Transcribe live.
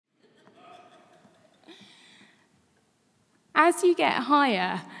as you get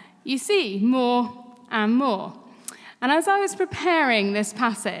higher, you see more and more. And as I was preparing this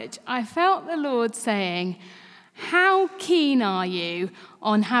passage, I felt the Lord saying, how keen are you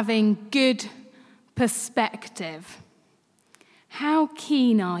on having good perspective? How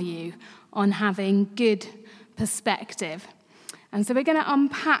keen are you on having good perspective? And so we're going to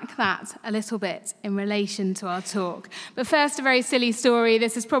unpack that a little bit in relation to our talk. But first, a very silly story.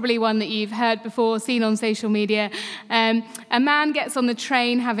 This is probably one that you've heard before, seen on social media. A man gets on the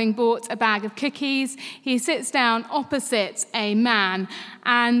train having bought a bag of cookies. He sits down opposite a man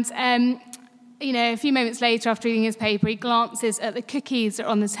and a few moments later, after reading his paper, he glances at the cookies that are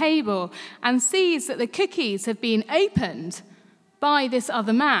on the table and sees that the cookies have been opened by this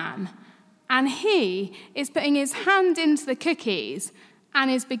other man. And he is putting his hand into the cookies and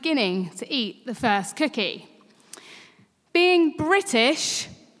is beginning to eat the first cookie. Being British,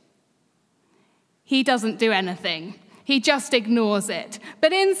 he doesn't do anything. He just ignores it.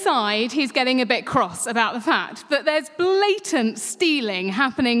 But inside, he's getting a bit cross about the fact that there's blatant stealing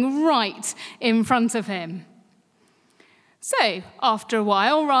happening right in front of him. So, after a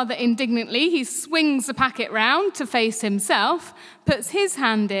while, rather indignantly, he swings the packet round to face himself, puts his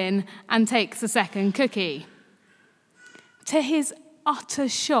hand in, and takes the second cookie. To his utter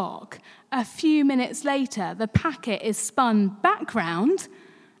shock, a few minutes later, the packet is spun back round,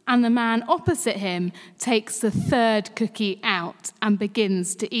 and the man opposite him takes the third cookie out and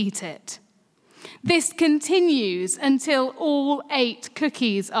begins to eat it. This continues until all 8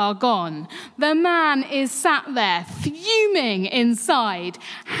 cookies are gone. The man is sat there fuming inside.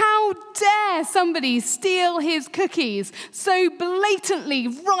 How dare somebody steal his cookies so blatantly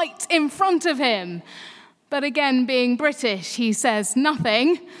right in front of him? But again, being British, he says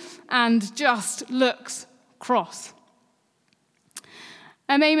nothing and just looks cross.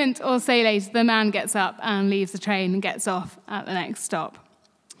 A moment or so later, the man gets up and leaves the train and gets off at the next stop.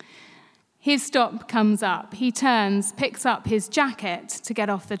 His stop comes up. He turns, picks up his jacket to get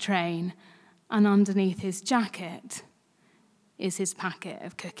off the train, and underneath his jacket is his packet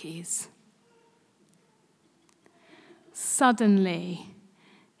of cookies. Suddenly,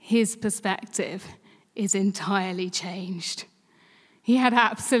 his perspective is entirely changed. He had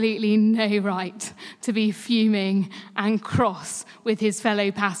absolutely no right to be fuming and cross with his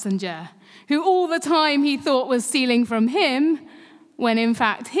fellow passenger, who all the time he thought was stealing from him, when in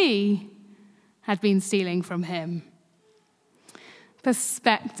fact he had been stealing from him.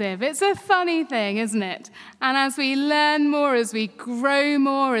 Perspective. It's a funny thing, isn't it? And as we learn more, as we grow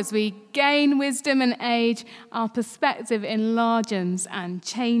more, as we gain wisdom and age, our perspective enlarges and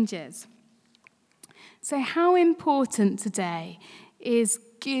changes. So how important today is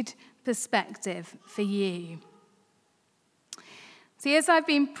good perspective for you? See, as I've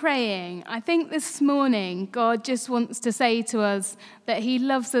been praying, I think this morning God just wants to say to us that he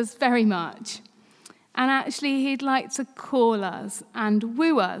loves us very much. And actually, he'd like to call us and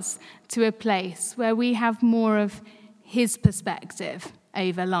woo us to a place where we have more of his perspective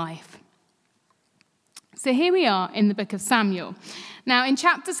over life. So here we are in the book of Samuel. Now, in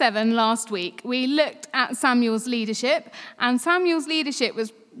chapter 7 last week, we looked at Samuel's leadership, and Samuel's leadership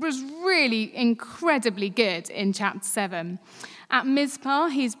was really incredibly good in chapter 7. At Mizpah,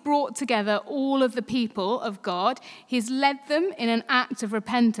 he's brought together all of the people of God. He's led them in an act of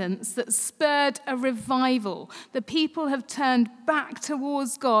repentance that spurred a revival. The people have turned back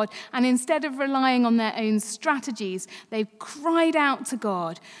towards God, and instead of relying on their own strategies, they've cried out to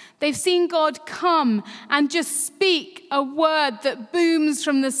God. They've seen God come and just speak a word that booms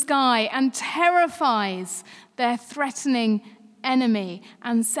from the sky and terrifies their threatening enemy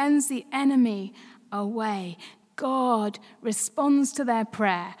and sends the enemy away. God responds to their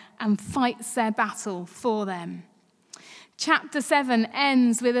prayer and fights their battle for them. Chapter 7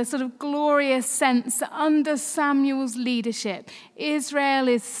 ends with a sort of glorious sense that under Samuel's leadership, Israel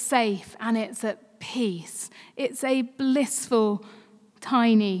is safe and it's at peace. It's a blissful,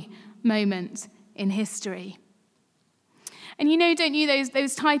 tiny moment in history. And don't you,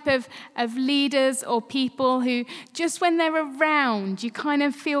 those type of leaders or people who just when they're around, you kind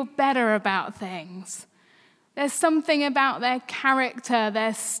of feel better about things. There's something about their character,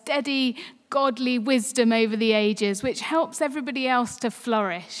 their steady, godly wisdom over the ages, which helps everybody else to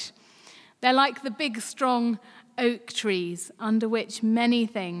flourish. They're like the big, strong oak trees under which many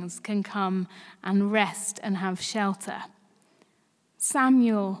things can come and rest and have shelter.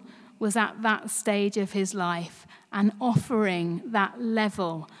 Samuel was at that stage of his life and offering that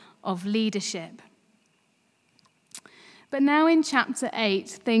level of leadership. But now in chapter 8,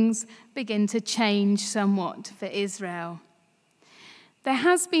 things begin to change somewhat for Israel. There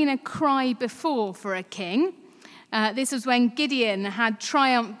has been a cry before for a king. This was when Gideon had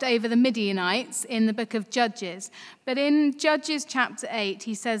triumphed over the Midianites in the book of Judges. But in Judges chapter 8,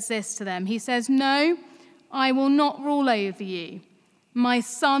 he says this to them. He says, "No, I will not rule over you. My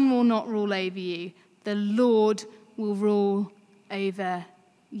son will not rule over you. The Lord will rule over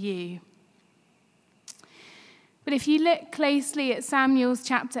you." But if you look closely at Samuel's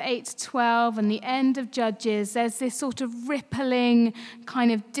chapter 8 to 12 and the end of Judges, there's this sort of rippling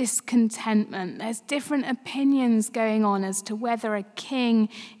kind of discontentment. There's different opinions going on as to whether a king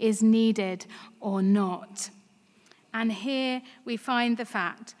is needed or not. And here we find the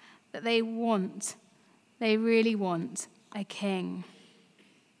fact that they really want a king.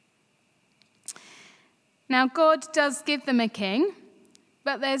 Now, God does give them a king,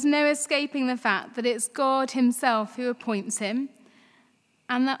 but there's no escaping the fact that it's God himself who appoints him,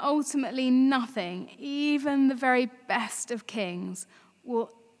 and that ultimately nothing, even the very best of kings, will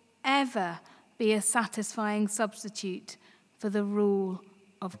ever be a satisfying substitute for the rule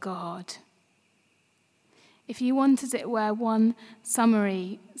of God. If you want, as it were, one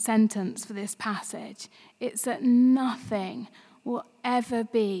summary sentence for this passage, it's that nothing will ever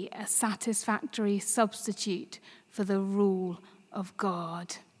be a satisfactory substitute for the rule of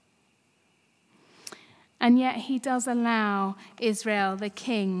God. And yet he does allow Israel the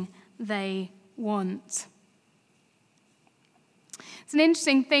king they want. It's an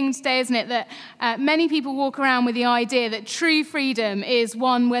interesting thing today, isn't it, that many people walk around with the idea that true freedom is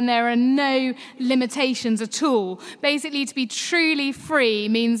one when there are no limitations at all. Basically, to be truly free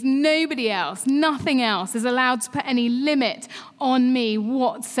means nobody else, nothing else is allowed to put any limit on me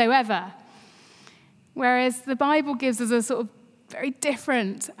whatsoever. Whereas the Bible gives us a sort of very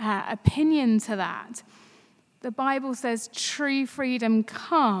different opinion to that. The Bible says true freedom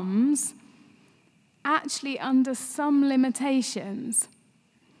comes actually under some limitations,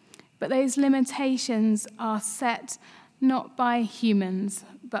 but those limitations are set not by humans,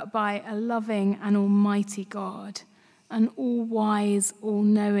 but by a loving and almighty God, an all-wise,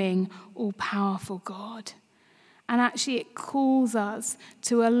 all-knowing, all-powerful God. And actually it calls us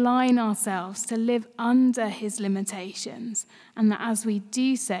to align ourselves to live under his limitations, and that as we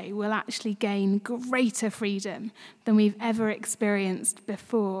do so, we'll actually gain greater freedom than we've ever experienced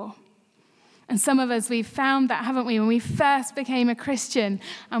before. And some of us, we've found that, haven't we? When we first became a Christian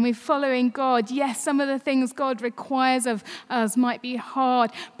and we're following God, yes, some of the things God requires of us might be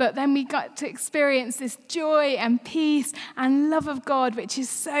hard, but then we got to experience this joy and peace and love of God, which is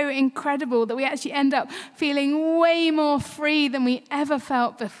so incredible that we actually end up feeling way more free than we ever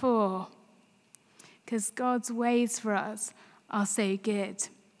felt before. Because God's ways for us are so good.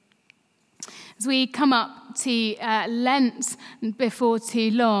 As we come up to Lent before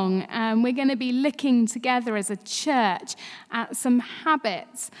too long, we're going to be looking together as a church at some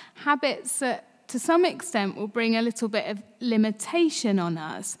habits that to some extent will bring a little bit of limitation on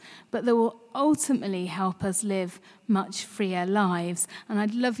us, but that will ultimately help us live much freer lives. And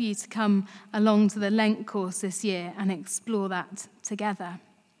I'd love you to come along to the Lent course this year and explore that together.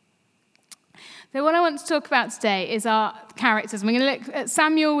 So what I want to talk about today is our characters. We're going to look at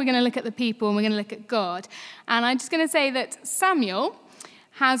Samuel, we're going to look at the people, and we're going to look at God. And I'm just going to say that Samuel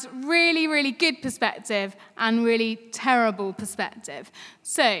has really, really good perspective and really terrible perspective.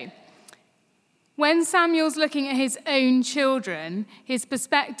 So when Samuel's looking at his own children, his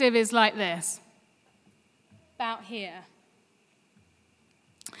perspective is like this, about here.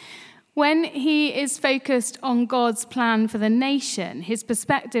 When he is focused on God's plan for the nation, his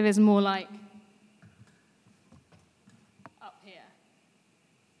perspective is more like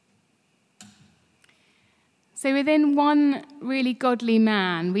So within one really godly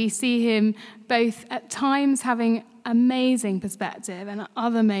man, we see him both at times having amazing perspective and at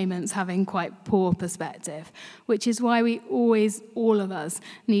other moments having quite poor perspective, which is why we always, all of us,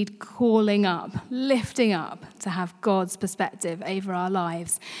 need calling up, lifting up to have God's perspective over our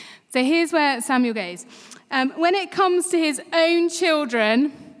lives. So here's where Samuel goes. When it comes to his own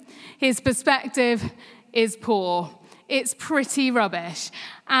children, his perspective is poor. It's pretty rubbish.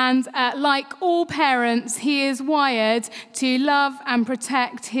 And like all parents, he is wired to love and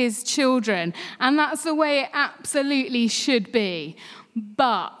protect his children. And that's the way it absolutely should be.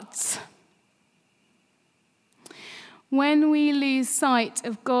 But when we lose sight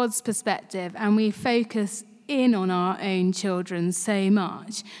of God's perspective and we focus in on our own children so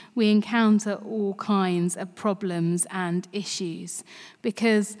much, we encounter all kinds of problems and issues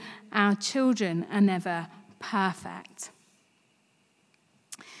because our children are never perfect.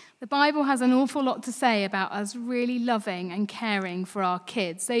 The Bible has an awful lot to say about us really loving and caring for our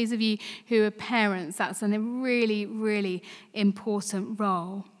kids. Those of you who are parents, that's a really, really important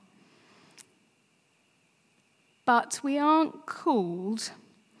role. But we aren't called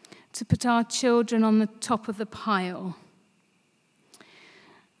to put our children on the top of the pile.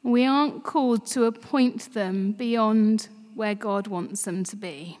 We aren't called to appoint them beyond where God wants them to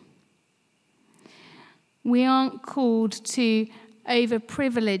be. We aren't called to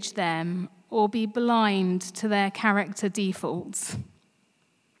overprivilege them or be blind to their character defaults.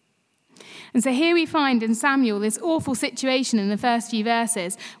 And so here we find in Samuel this awful situation in the first few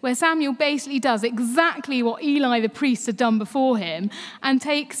verses where Samuel basically does exactly what Eli the priest had done before him and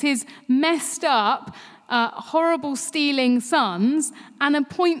takes his messed up, horrible stealing sons and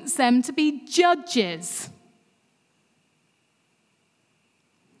appoints them to be judges.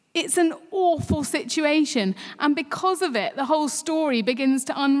 It's an awful situation. And because of it, the whole story begins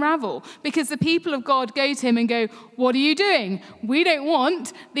to unravel. Because the people of God go to him and go, "What are you doing? We don't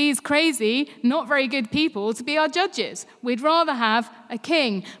want these crazy, not very good people to be our judges. We'd rather have a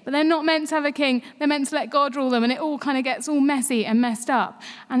king." But they're not meant to have a king. They're meant to let God rule them. And it all kind of gets all messy and messed up.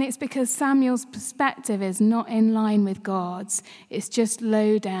 And it's because Samuel's perspective is not in line with God's. It's just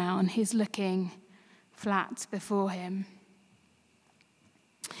low down. He's looking flat before him.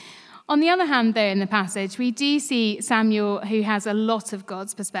 On the other hand, though, in the passage, we do see Samuel who has a lot of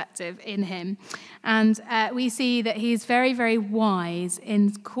God's perspective in him. And we see that he's very, very wise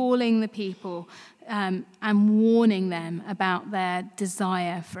in calling the people and warning them about their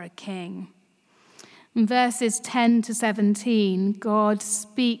desire for a king. In verses 10 to 17, God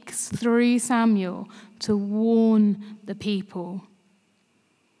speaks through Samuel to warn the people.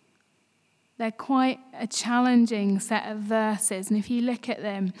 They're quite a challenging set of verses. And if you look at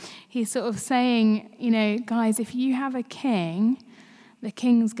them, he's sort of saying, guys, if you have a king, the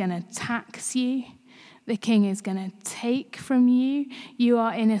king's going to tax you. The king is going to take from you. You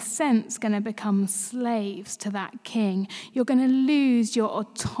are, in a sense, going to become slaves to that king. You're going to lose your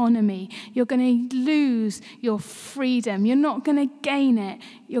autonomy. You're going to lose your freedom. You're not going to gain it.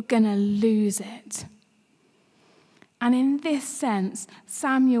 You're going to lose it. And in this sense,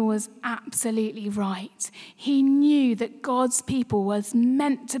 Samuel was absolutely right. He knew that God's people was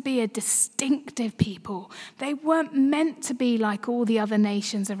meant to be a distinctive people. They weren't meant to be like all the other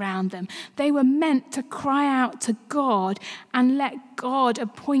nations around them. They were meant to cry out to God and let God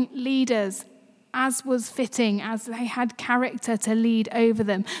appoint leaders as was fitting, as they had character to lead over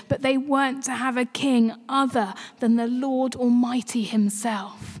them. But they weren't to have a king other than the Lord Almighty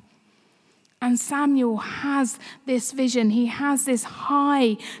himself. And Samuel has this vision. He has this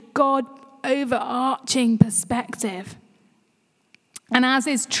high, God overarching perspective. And as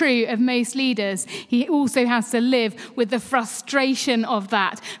is true of most leaders, he also has to live with the frustration of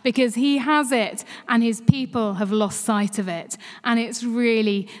that because he has it and his people have lost sight of it. And it's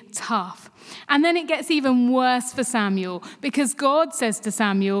really tough. And then it gets even worse for Samuel because God says to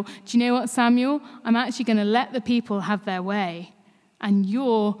Samuel, "Do you know what, Samuel? I'm actually going to let the people have their way. And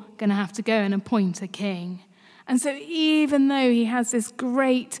you're going to have to go and appoint a king." And so even though he has this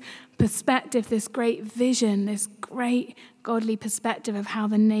great perspective, this great vision, this great godly perspective of how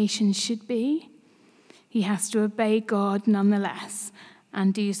the nation should be, he has to obey God nonetheless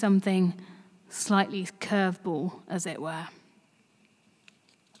and do something slightly curveball, as it were.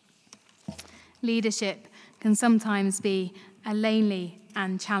 Leadership can sometimes be a lonely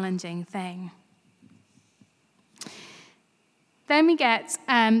and challenging thing. Then we get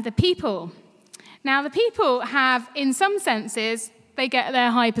the people. Now, the people have, in some senses, they get their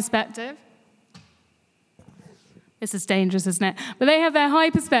high perspective. This is dangerous, isn't it? But they have their high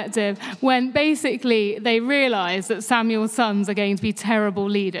perspective when basically they realize that Samuel's sons are going to be terrible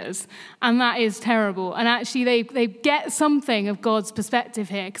leaders. And that is terrible. And actually they get something of God's perspective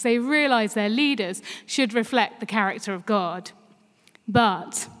here because they realize their leaders should reflect the character of God.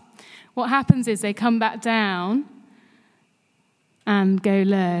 But what happens is they come back down and go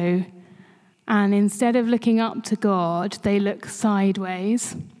low. And instead of looking up to God, they look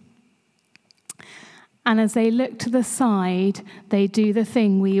sideways. And as they look to the side, they do the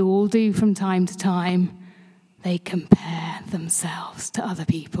thing we all do from time to time. They compare themselves to other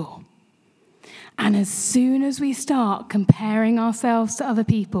people. And as soon as we start comparing ourselves to other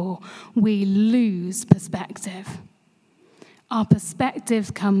people, we lose perspective. Our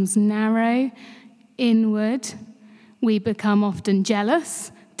perspective comes narrow, inward. We become often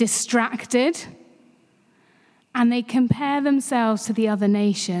jealous, distracted, and they compare themselves to the other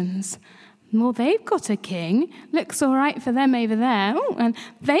nations. Well, they've got a king. Looks all right for them over there. Oh, and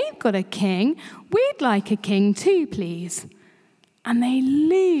they've got a king. We'd like a king too, please. And they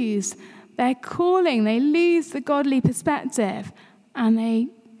lose their calling. They lose the godly perspective, and they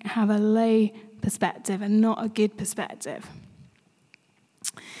have a low perspective and not a good perspective.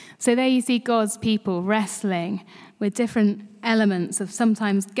 So there you see God's people wrestling with different elements of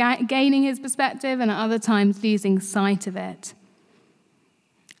sometimes gaining his perspective and at other times losing sight of it.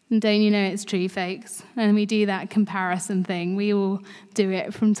 And don't you know it's true, folks? And we do that comparison thing. We all do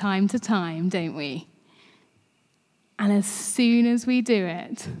it from time to time, don't we? And as soon as we do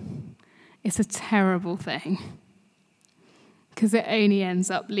it, it's a terrible thing. Because it only ends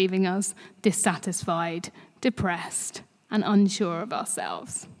up leaving us dissatisfied, depressed, and unsure of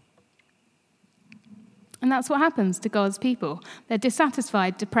ourselves. And that's what happens to God's people. They're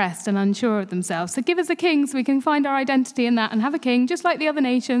dissatisfied, depressed, and unsure of themselves. So give us a king so we can find our identity in that and have a king just like the other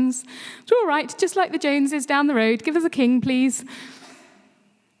nations. It's all right, just like the Joneses down the road. Give us a king, please.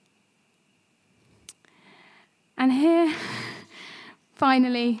 And here,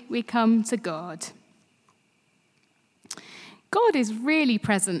 finally, we come to God. God is really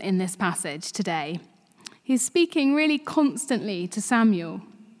present in this passage today. He's speaking really constantly to Samuel.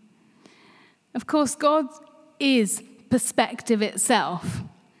 Of course, God is perspective itself.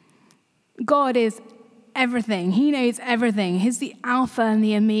 God is everything. He knows everything. He's the Alpha and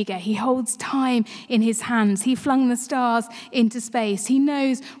the Omega. He holds time in his hands. He flung the stars into space. He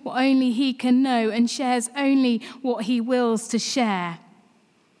knows what only he can know and shares only what he wills to share.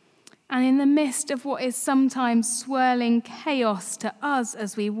 And in the midst of what is sometimes swirling chaos to us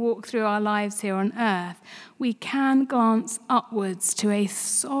as we walk through our lives here on earth, we can glance upwards to a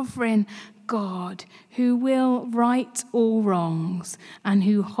sovereign God who will right all wrongs and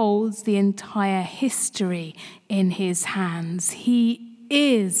who holds the entire history in his hands. He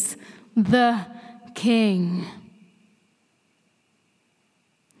is the King.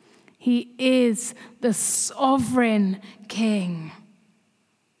 He is the sovereign King.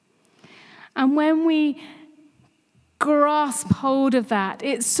 And when we grasp hold of that,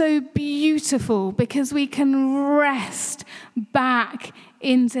 it's so beautiful because we can rest back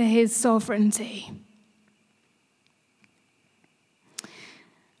into his sovereignty.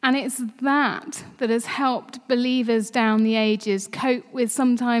 And it's that has helped believers down the ages cope with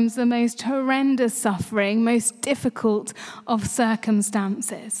sometimes the most horrendous suffering, most difficult of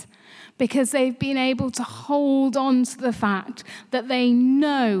circumstances. Because they've been able to hold on to the fact that they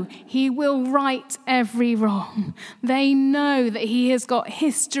know he will right every wrong. They know that he has got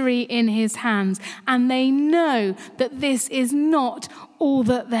history in his hands. And they know that this is not all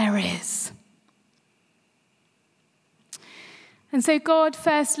that there is. And so God,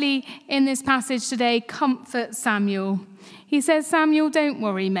 firstly, in this passage today, comforts Samuel. He says, Samuel, don't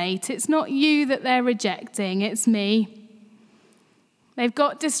worry, mate. It's not you that they're rejecting, it's me. They've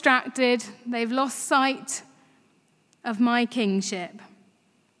got distracted. They've lost sight of my kingship.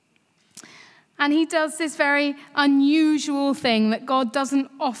 And he does this very unusual thing that God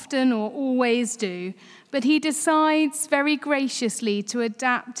doesn't often or always do, but he decides very graciously to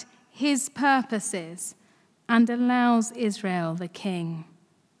adapt his purposes and allows Israel the king.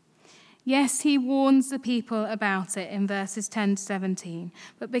 Yes, he warns the people about it in verses 10 to 17,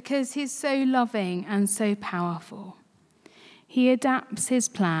 but because he's so loving and so powerful, he adapts his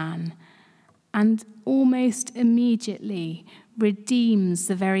plan and almost immediately redeems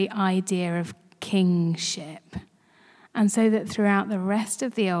the very idea of kingship. And so that throughout the rest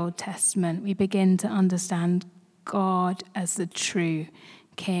of the Old Testament, we begin to understand God as the true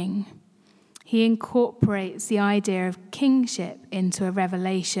king. He incorporates the idea of kingship into a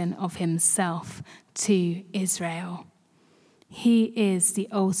revelation of himself to Israel. He is the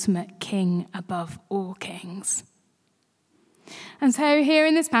ultimate king above all kings. And so here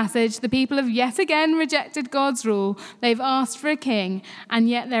in this passage, the people have yet again rejected God's rule. They've asked for a king, and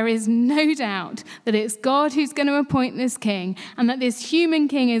yet there is no doubt that it's God who's going to appoint this king, and that this human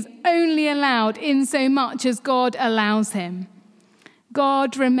king is only allowed in so much as God allows him.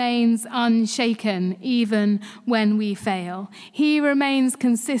 God remains unshaken even when we fail. He remains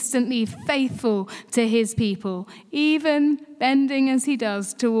consistently faithful to his people, even bending as he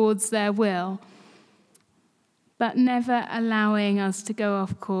does towards their will, but never allowing us to go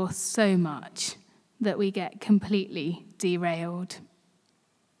off course so much that we get completely derailed.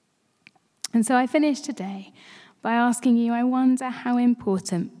 And so I finish today by asking you, I wonder how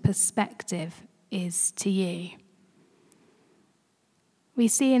important perspective is to you. We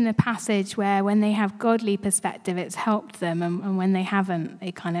see in the passage where when they have godly perspective, it's helped them, and when they haven't,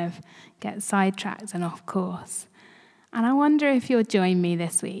 they kind of get sidetracked and off course. And I wonder if you'll join me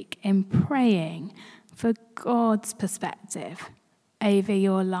this week in praying for God's perspective over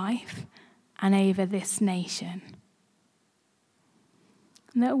your life and over this nation.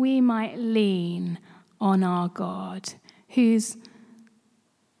 That we might lean on our God, who's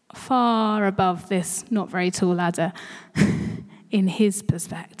far above this not very tall ladder in his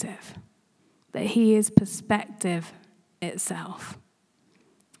perspective, that he is perspective itself.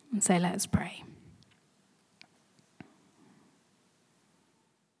 And so let's pray.